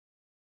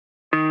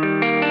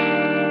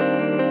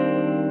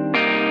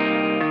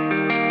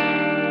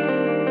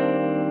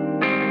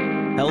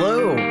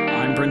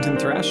Quentin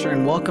Thrasher,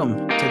 and welcome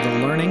to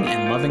the Learning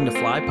and Loving to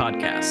Fly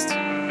podcast.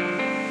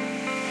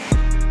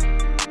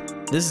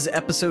 This is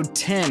episode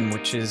 10,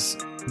 which is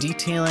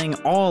detailing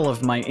all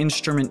of my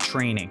instrument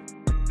training.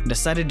 I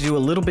decided to do a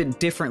little bit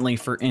differently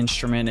for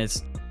instrument,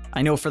 as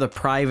I know for the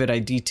private I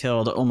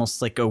detailed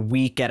almost like a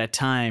week at a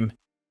time.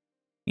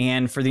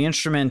 And for the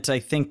instrument, I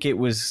think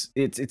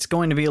it's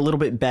going to be a little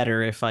bit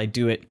better if I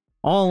do it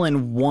all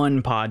in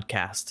one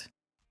podcast.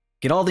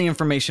 Get all the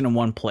information in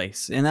one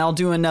place. And I'll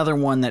do another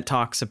one that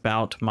talks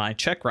about my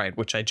check ride,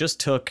 which I just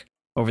took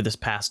over this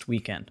past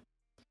weekend.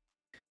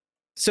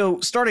 So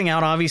starting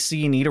out, obviously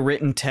you need a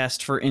written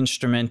test for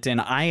instrument,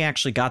 and I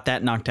actually got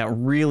that knocked out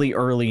really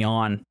early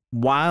on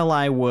while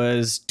I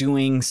was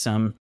doing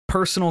some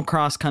personal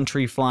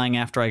cross-country flying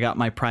after I got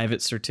my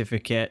private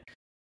certificate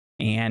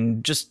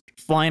and just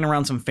flying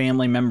around some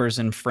family members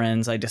and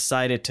friends. I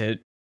decided to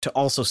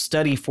also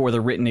study for the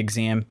written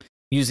exam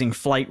using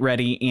Flight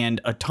Ready and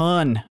a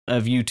ton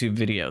of YouTube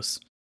videos,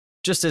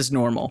 just as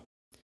normal.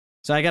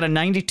 So I got a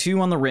 92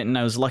 on the written.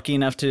 I was lucky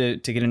enough to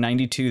get a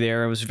 92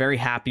 there. I was very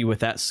happy with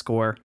that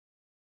score.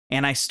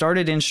 And I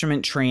started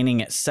instrument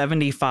training at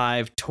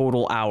 75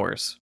 total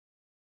hours.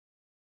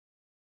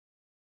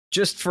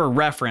 Just for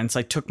reference,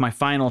 I took my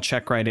final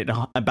check ride at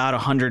about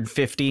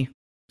 150.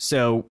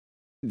 So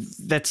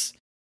that's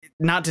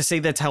not to say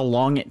that's how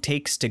long it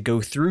takes to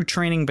go through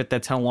training, but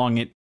that's how long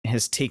it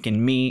has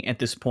taken me at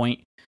this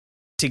point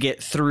to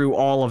get through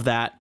all of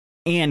that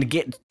and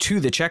get to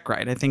the check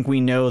ride. I think we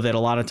know that a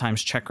lot of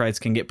times check rides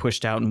can get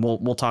pushed out, and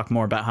we'll talk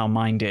more about how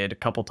mine did a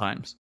couple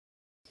times.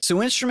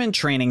 So instrument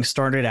training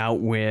started out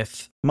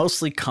with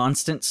mostly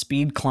constant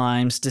speed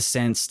climbs,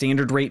 descents,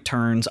 standard rate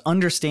turns,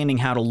 understanding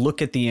how to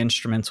look at the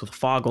instruments with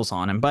foggles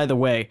on. And by the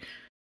way,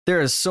 there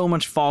is so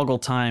much foggle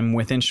time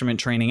with instrument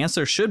training, as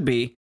there should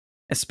be,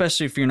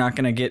 especially if you're not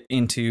going to get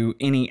into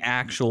any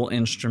actual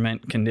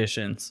instrument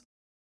conditions.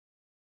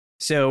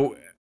 So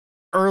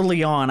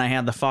early on, I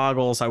had the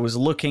foggles. I was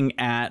looking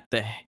at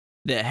the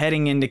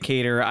heading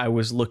indicator. I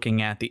was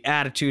looking at the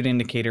attitude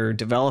indicator,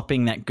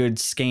 developing that good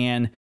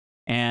scan,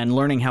 and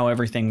learning how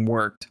everything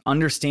worked.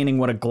 Understanding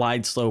what a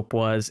glide slope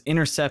was,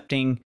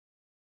 intercepting,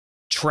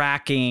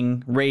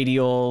 tracking,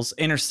 radials,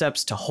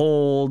 intercepts to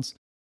holds,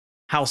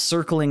 how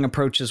circling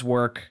approaches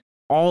work.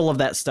 All of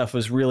that stuff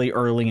was really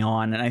early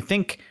on. And I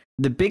think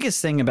the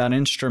biggest thing about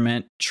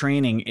instrument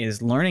training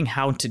is learning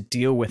how to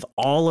deal with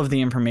all of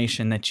the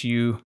information that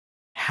you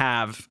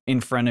have in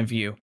front of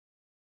you.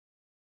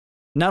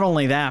 Not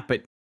only that,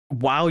 but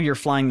while you're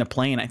flying the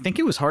plane, I think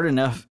it was hard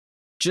enough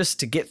just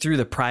to get through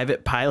the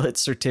private pilot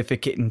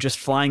certificate and just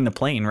flying the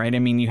plane, right? I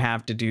mean, you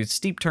have to do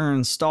steep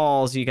turns,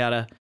 stalls, you got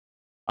to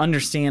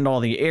understand all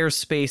the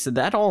airspace.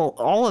 That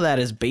all of that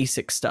is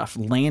basic stuff.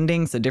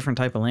 Landings, the different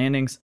type of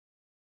landings.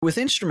 With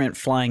instrument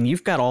flying,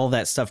 you've got all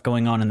that stuff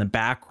going on in the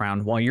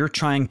background while you're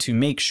trying to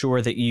make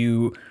sure that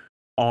you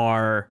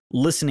are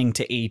listening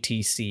to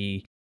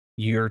ATC,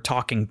 you're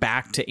talking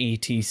back to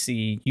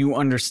ATC, you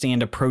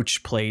understand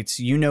approach plates,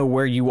 you know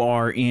where you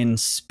are in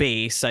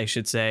space, I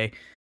should say.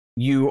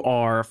 You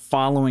are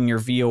following your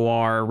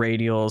VOR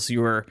radials,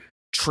 you're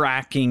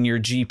tracking your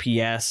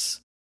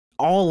GPS,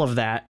 all of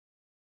that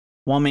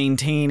while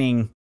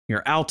maintaining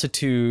your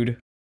altitude,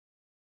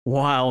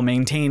 while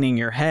maintaining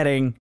your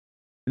heading.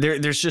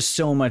 There's just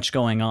so much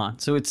going on.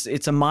 So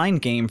it's a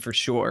mind game for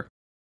sure.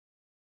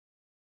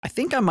 I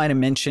think I might have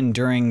mentioned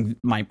during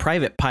my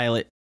private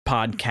pilot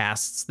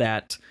podcasts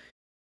that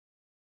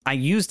I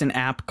used an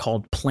app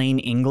called Plain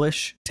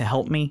English to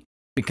help me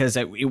because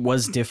it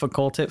was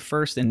difficult at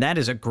first. And that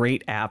is a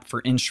great app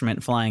for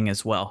instrument flying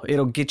as well.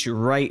 It'll get you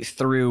right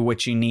through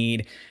what you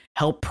need,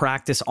 help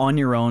practice on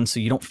your own so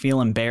you don't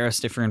feel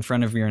embarrassed if you're in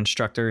front of your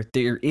instructor.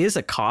 There is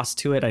a cost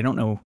to it. I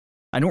don't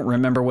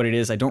remember what it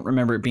is. I don't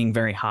remember it being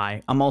very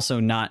high. I'm also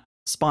not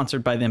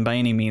sponsored by them by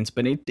any means,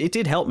 but it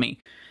did help me.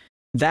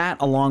 That,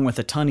 along with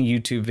a ton of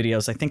YouTube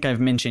videos. I think I've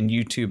mentioned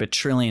YouTube a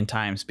trillion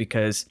times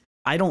because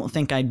I don't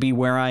think I'd be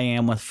where I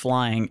am with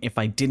flying if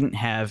I didn't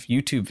have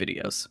YouTube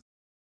videos.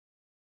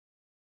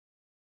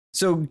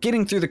 So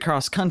getting through the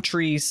cross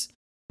countries,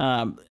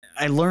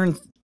 I learned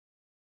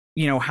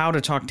how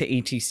to talk to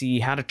ATC,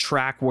 how to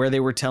track where they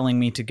were telling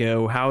me to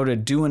go, how to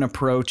do an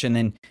approach and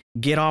then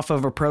get off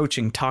of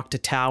approaching, talk to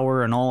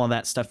tower and all of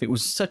that stuff. It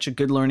was such a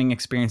good learning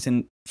experience,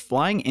 and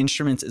flying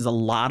instruments is a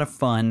lot of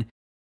fun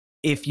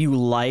if you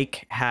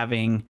like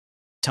having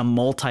to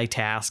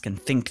multitask and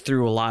think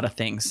through a lot of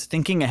things.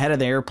 Thinking ahead of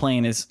the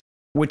airplane is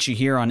what you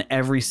hear on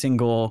every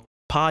single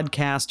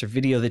podcast or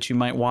video that you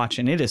might watch,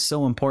 and it is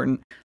so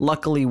important.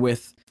 Luckily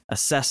with a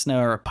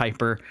Cessna or a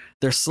Piper,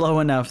 they're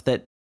slow enough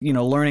that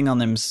learning on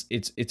them,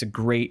 it's a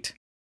great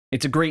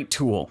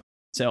tool.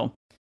 So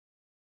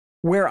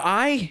where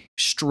I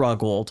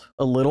struggled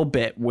a little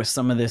bit with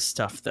some of this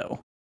stuff, though,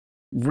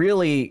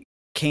 really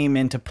came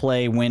into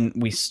play when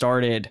we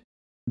started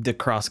the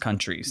cross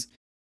countries.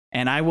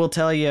 And I will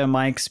tell you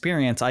my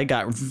experience, I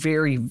got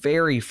very,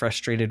 very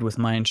frustrated with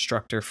my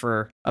instructor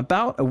for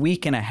about a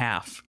week and a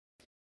half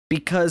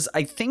because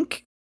I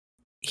think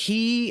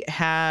he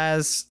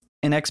has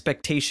an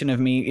expectation of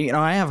me. You know,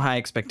 I have high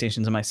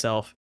expectations of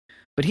myself,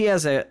 but he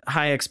has a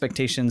high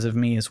expectations of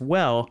me as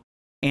well.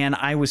 And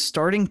I was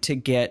starting to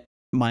get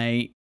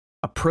my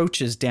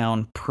approaches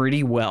down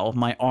pretty well.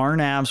 My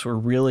RNAVs were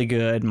really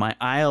good. My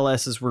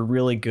ILSs were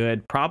really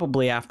good,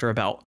 probably after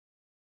about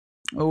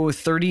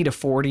 30 to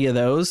 40 of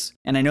those.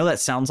 And I know that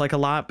sounds like a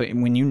lot, but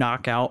when you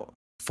knock out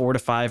 4 to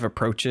 5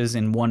 approaches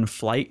in one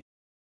flight,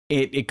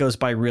 it goes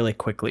by really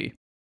quickly.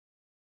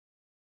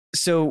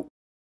 So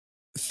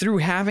through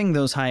having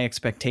those high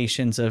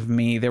expectations of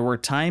me, there were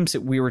times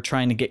that we were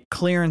trying to get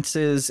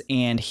clearances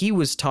and he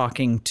was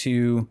talking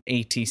to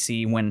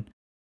ATC when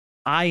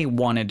I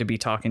wanted to be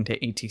talking to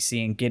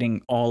ATC and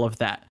getting all of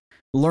that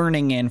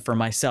learning in for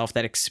myself,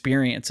 that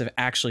experience of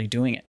actually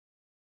doing it.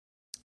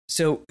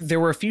 So there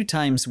were a few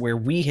times where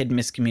we had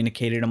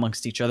miscommunicated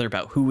amongst each other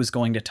about who was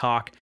going to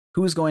talk,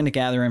 who was going to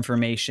gather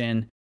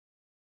information,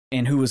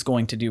 and who was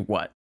going to do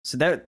what. So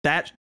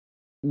that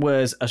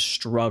was a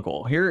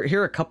struggle. Here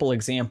are a couple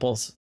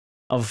examples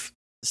of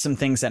some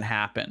things that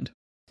happened.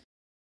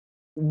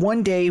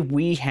 One day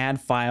we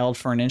had filed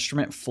for an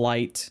instrument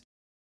flight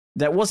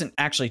that wasn't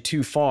actually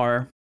too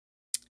far.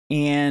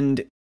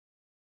 And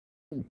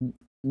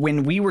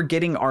when we were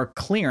getting our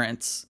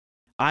clearance,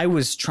 I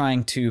was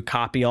trying to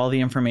copy all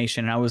the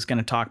information and I was going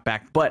to talk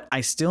back, but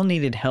I still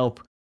needed help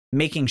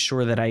making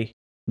sure that I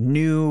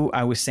knew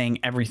I was saying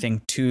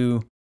everything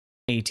to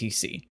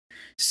ATC.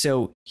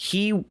 So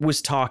he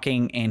was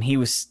talking and he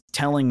was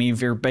telling me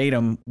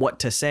verbatim what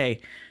to say.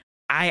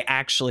 I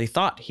actually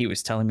thought he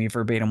was telling me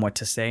verbatim what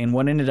to say. And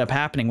what ended up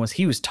happening was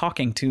he was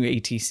talking to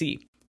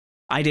ATC.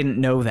 I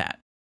didn't know that.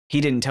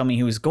 He didn't tell me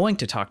he was going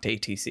to talk to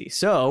ATC.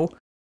 So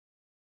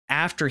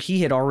after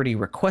he had already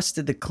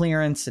requested the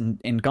clearance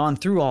and gone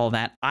through all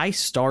that, I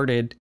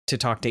started to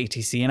talk to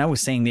ATC and I was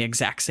saying the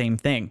exact same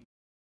thing.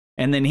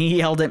 And then he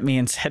yelled at me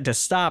and said to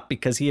stop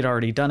because he had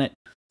already done it.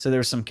 So there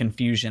was some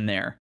confusion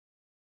there.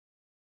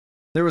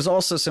 There was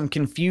also some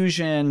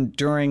confusion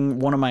during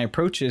one of my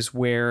approaches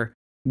where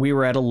we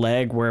were at a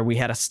leg where we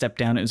had a step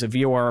down. It was a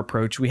VOR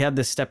approach. We had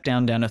this step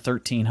down to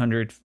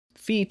 1,300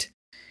 feet.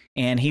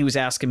 And he was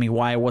asking me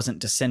why I wasn't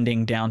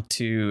descending down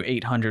to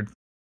 800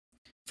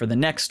 for the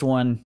next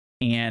one.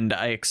 And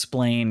I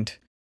explained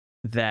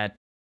that,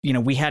 you know,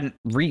 we hadn't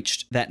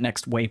reached that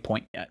next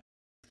waypoint yet.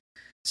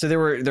 So there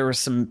were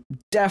some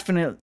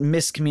definite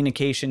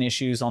miscommunication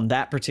issues on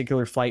that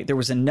particular flight. There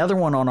was another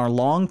one on our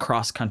long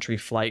cross-country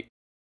flight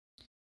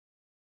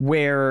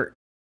where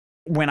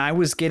when I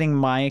was getting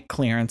my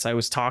clearance, I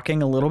was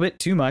talking a little bit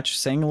too much,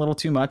 saying a little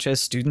too much, as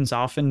students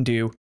often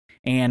do.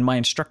 And my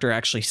instructor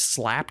actually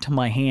slapped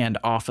my hand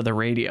off of the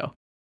radio,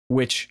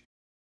 which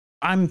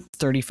I'm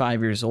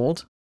 35 years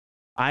old.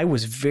 I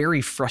was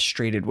very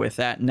frustrated with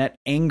that. And that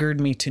angered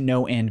me to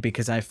no end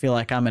because I feel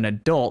like I'm an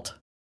adult.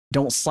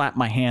 Don't slap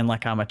my hand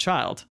like I'm a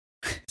child.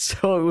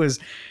 So it was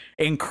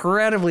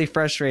incredibly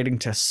frustrating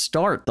to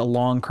start the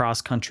long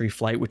cross-country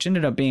flight, which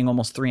ended up being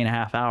almost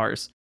 3.5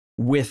 hours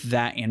with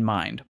that in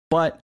mind.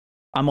 But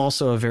I'm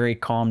also a very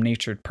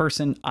calm-natured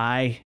person.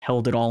 I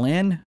held it all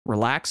in,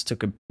 relaxed,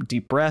 took a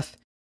deep breath,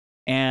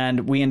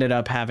 and we ended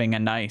up having a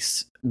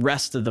nice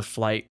rest of the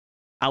flight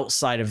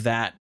outside of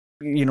that,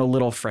 you know,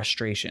 little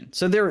frustration.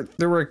 So there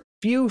were a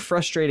few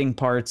frustrating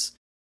parts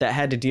that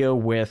had to deal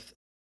with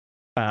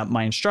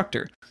my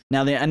instructor.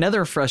 Now,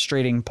 another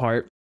frustrating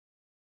part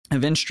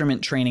of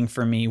instrument training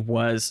for me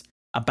was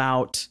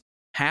about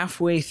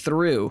halfway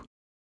through,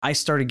 I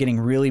started getting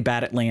really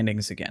bad at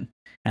landings again.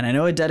 And I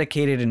know I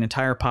dedicated an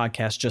entire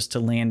podcast just to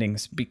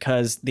landings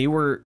because they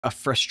were a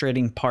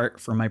frustrating part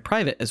for my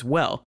private as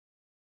well.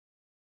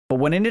 But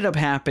what ended up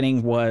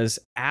happening was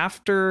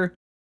after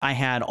I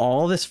had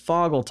all this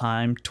foggle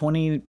time,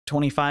 20,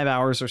 25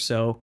 hours or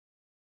so,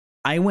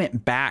 I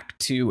went back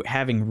to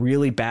having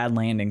really bad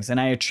landings. And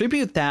I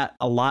attribute that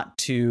a lot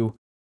to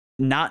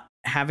not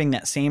having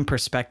that same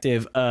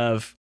perspective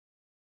of,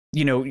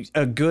 you know,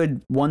 a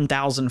good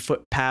 1,000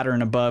 foot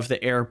pattern above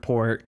the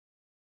airport,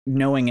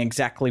 knowing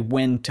exactly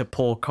when to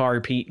pull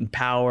carb heat and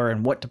power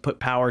and what to put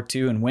power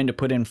to and when to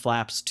put in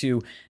flaps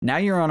to. Now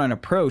you're on an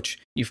approach,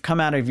 you've come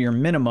out of your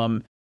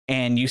minimum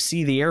and you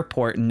see the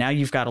airport and now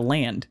you've got to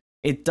land.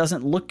 It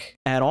doesn't look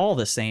at all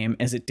the same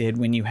as it did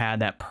when you had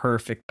that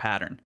perfect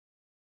pattern.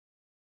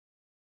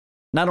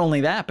 Not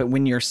only that, but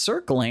when you're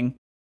circling,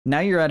 now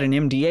you're at an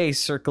MDA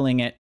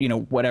circling at, you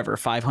know, whatever,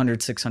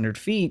 500, 600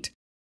 feet.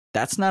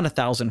 That's not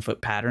 1,000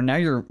 foot pattern. Now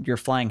you're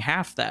flying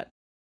half that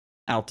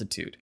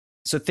altitude.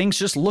 So things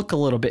just look a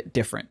little bit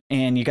different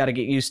and you got to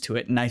get used to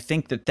it. And I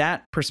think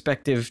that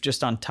perspective,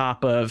 just on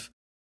top of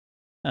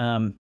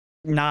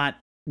not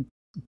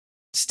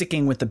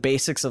sticking with the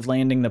basics of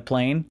landing the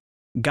plane,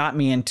 got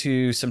me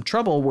into some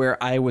trouble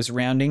where I was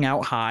rounding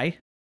out high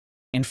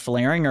and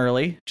flaring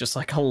early, just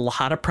like a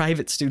lot of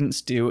private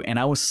students do. And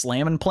I was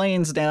slamming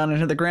planes down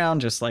into the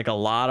ground, just like a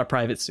lot of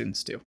private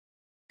students do.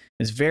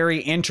 It's very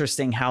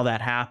interesting how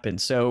that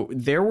happened. So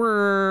there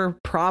were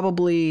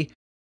probably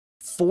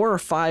 4 or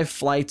 5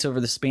 flights over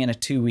the span of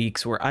 2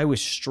 weeks where I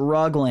was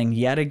struggling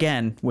yet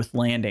again with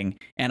landing,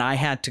 and I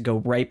had to go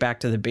right back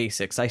to the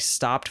basics. I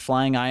stopped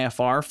flying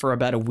IFR for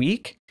about a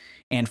week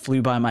and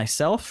flew by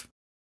myself.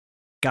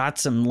 Got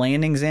some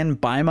landings in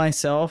by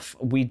myself.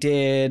 We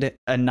did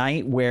a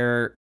night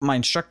where my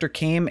instructor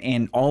came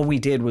and all we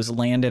did was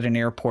land at an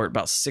airport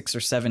about 6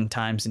 or 7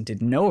 times and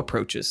did no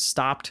approaches.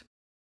 Stopped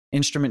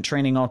instrument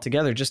training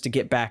altogether just to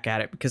get back at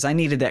it because I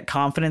needed that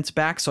confidence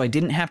back so I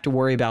didn't have to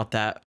worry about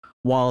that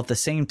while at the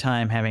same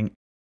time having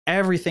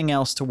everything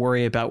else to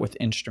worry about with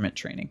instrument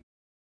training.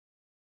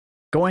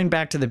 Going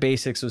back to the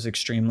basics was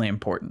extremely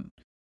important.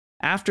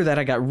 After that,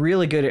 I got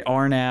really good at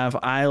RNAV,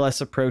 ILS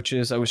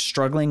approaches. I was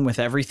struggling with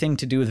everything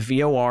to do with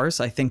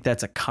VORs. I think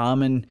that's a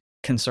common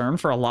concern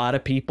for a lot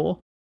of people.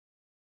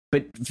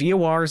 But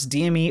VORs,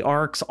 DME,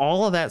 ARCs,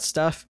 all of that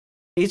stuff,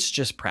 it's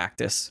just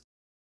practice.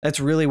 That's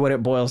really what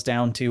it boils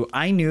down to.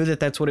 I knew that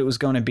that's what it was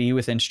going to be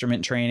with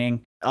instrument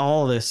training.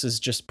 All of this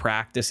is just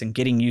practice and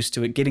getting used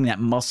to it, getting that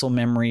muscle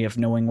memory of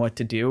knowing what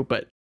to do.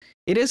 But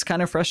it is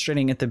kind of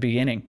frustrating at the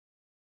beginning.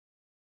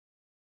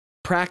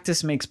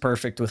 Practice makes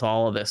perfect with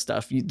all of this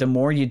stuff. The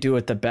more you do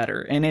it, the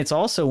better. And it's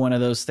also one of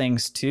those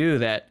things, too,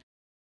 that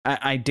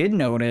I did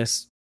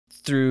notice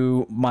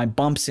through my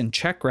bumps and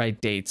check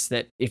ride dates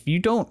that if you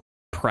don't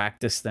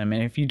practice them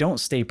and if you don't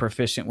stay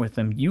proficient with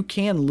them, you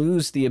can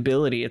lose the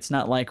ability. It's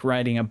not like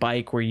riding a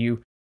bike where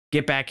you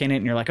get back in it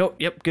and you're like, oh,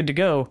 yep, good to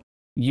go.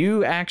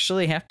 You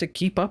actually have to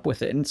keep up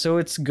with it. And so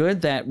it's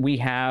good that we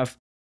have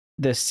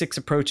the 6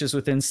 approaches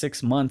within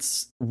 6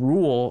 months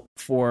rule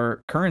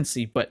for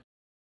currency. But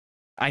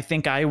I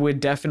think I would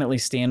definitely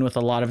stand with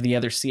a lot of the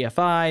other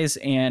CFIs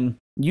and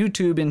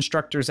YouTube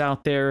instructors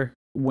out there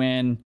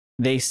when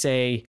they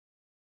say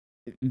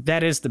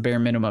that is the bare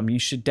minimum. You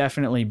should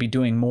definitely be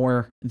doing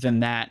more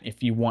than that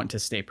if you want to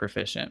stay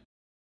proficient.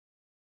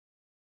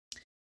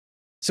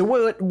 So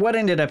what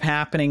ended up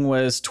happening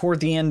was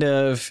toward the end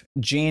of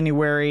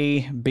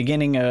January,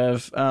 beginning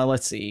of,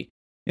 it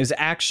was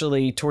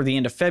actually toward the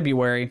end of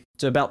February.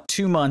 So about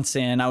 2 months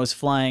in, I was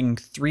flying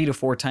 3 to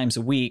 4 times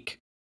a week.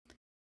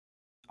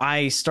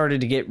 I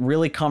started to get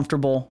really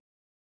comfortable,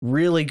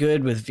 really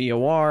good with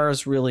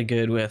VORs, really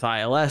good with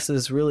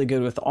ILSs, really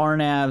good with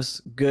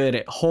RNAVs, good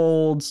at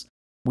holds.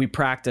 We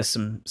practiced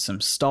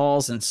some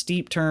stalls and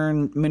steep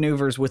turn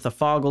maneuvers with the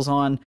foggles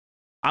on.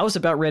 I was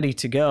about ready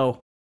to go.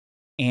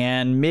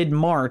 And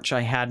mid-March,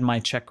 I had my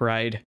check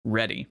ride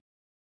ready.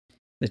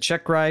 The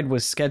check ride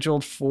was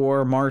scheduled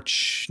for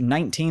March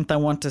 19th, I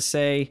want to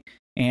say.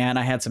 And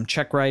I had some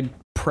check ride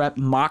prep,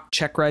 mock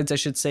check rides, I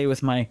should say,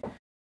 with my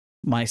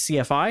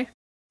CFI.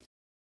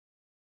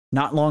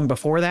 Not long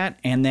before that,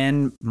 and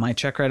then my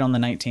check ride on the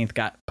 19th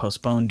got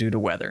postponed due to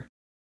weather.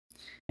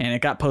 And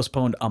it got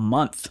postponed a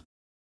month.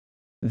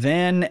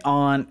 Then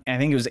on, I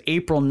think it was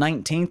April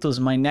 19th was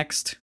my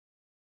next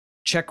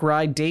check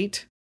ride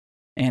date,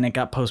 and it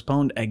got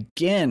postponed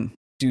again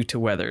due to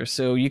weather.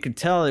 So you could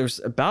tell there's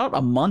about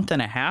a month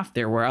and a half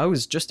there where I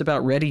was just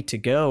about ready to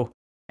go,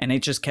 and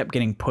it just kept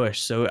getting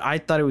pushed. So I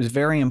thought it was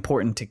very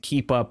important to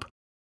keep up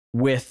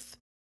with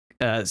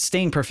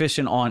staying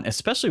proficient on,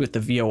 especially with the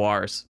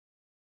VORs.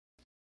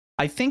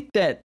 I think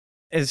that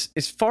as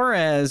far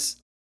as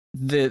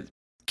the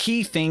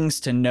key things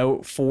to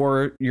note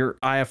for your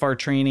IFR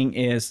training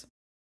is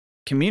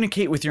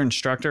communicate with your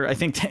instructor. I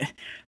think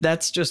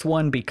that's just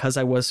one because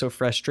I was so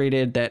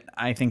frustrated that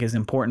I think is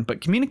important.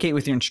 But communicate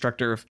with your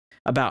instructor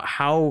about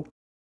how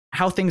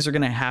things are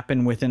going to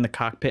happen within the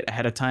cockpit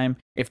ahead of time.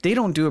 If they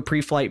don't do a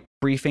pre-flight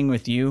briefing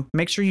with you,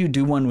 make sure you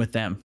do one with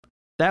them.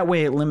 That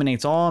way it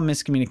eliminates all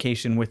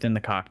miscommunication within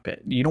the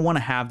cockpit. You don't want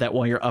to have that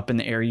while you're up in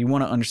the air. You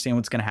want to understand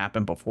what's going to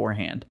happen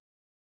beforehand.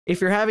 If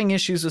you're having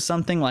issues with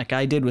something like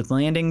I did with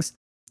landings,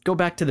 go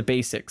back to the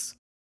basics.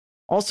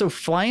 Also,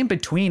 fly in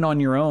between on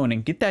your own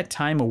and get that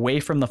time away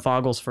from the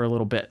foggles for a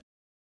little bit.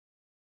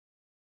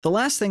 The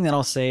last thing that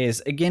I'll say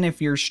is, again,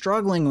 if you're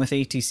struggling with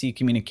ATC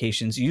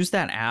communications, use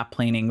that app,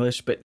 Plain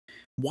English, but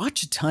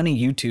watch a ton of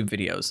YouTube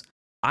videos.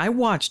 I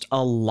watched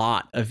a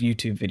lot of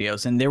YouTube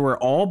videos, and they were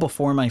all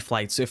before my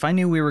flight. So if I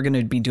knew we were going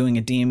to be doing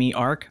a DME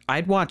ARC,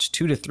 I'd watch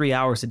 2 to 3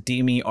 hours of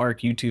DME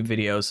ARC YouTube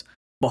videos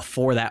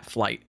before that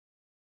flight.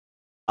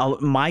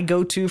 My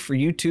go-to for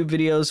YouTube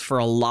videos for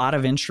a lot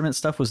of instrument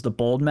stuff was the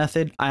Bold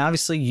method. I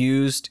obviously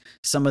used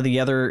some of the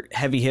other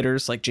heavy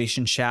hitters like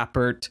Jason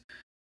Schappert,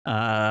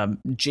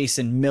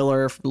 Jason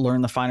Miller,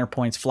 Learn the Finer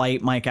Points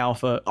Flight, Mike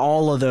Alpha.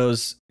 All of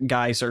those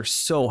guys are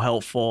so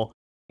helpful.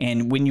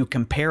 And when you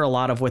compare a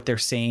lot of what they're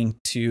saying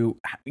to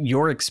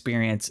your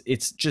experience,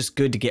 it's just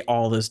good to get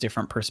all those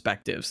different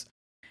perspectives.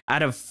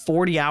 Out of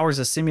 40 hours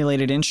of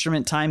simulated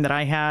instrument time that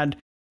I had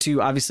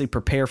to obviously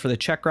prepare for the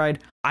check ride,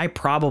 I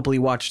probably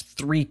watched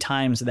 3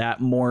 times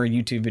that more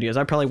YouTube videos.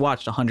 I probably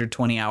watched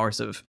 120 hours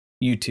of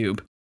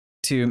YouTube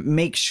to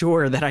make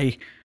sure that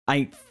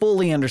I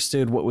fully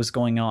understood what was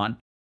going on.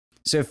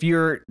 So if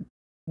you're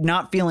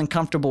not feeling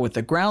comfortable with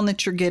the ground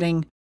that you're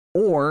getting,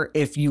 or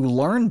if you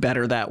learn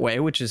better that way,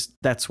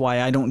 that's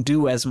why I don't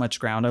do as much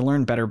ground. I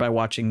learn better by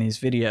watching these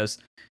videos.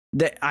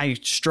 That I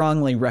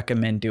strongly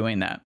recommend doing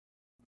that.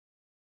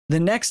 The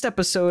next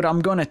episode,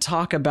 I'm going to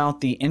talk about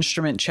the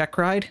instrument check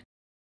ride,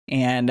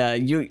 and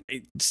you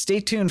stay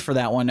tuned for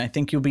that one. I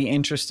think you'll be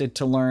interested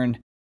to learn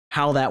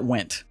how that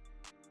went.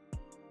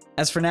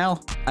 As for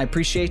now, I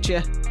appreciate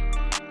you,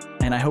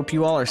 and I hope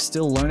you all are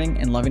still learning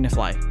and loving to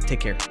fly. Take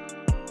care.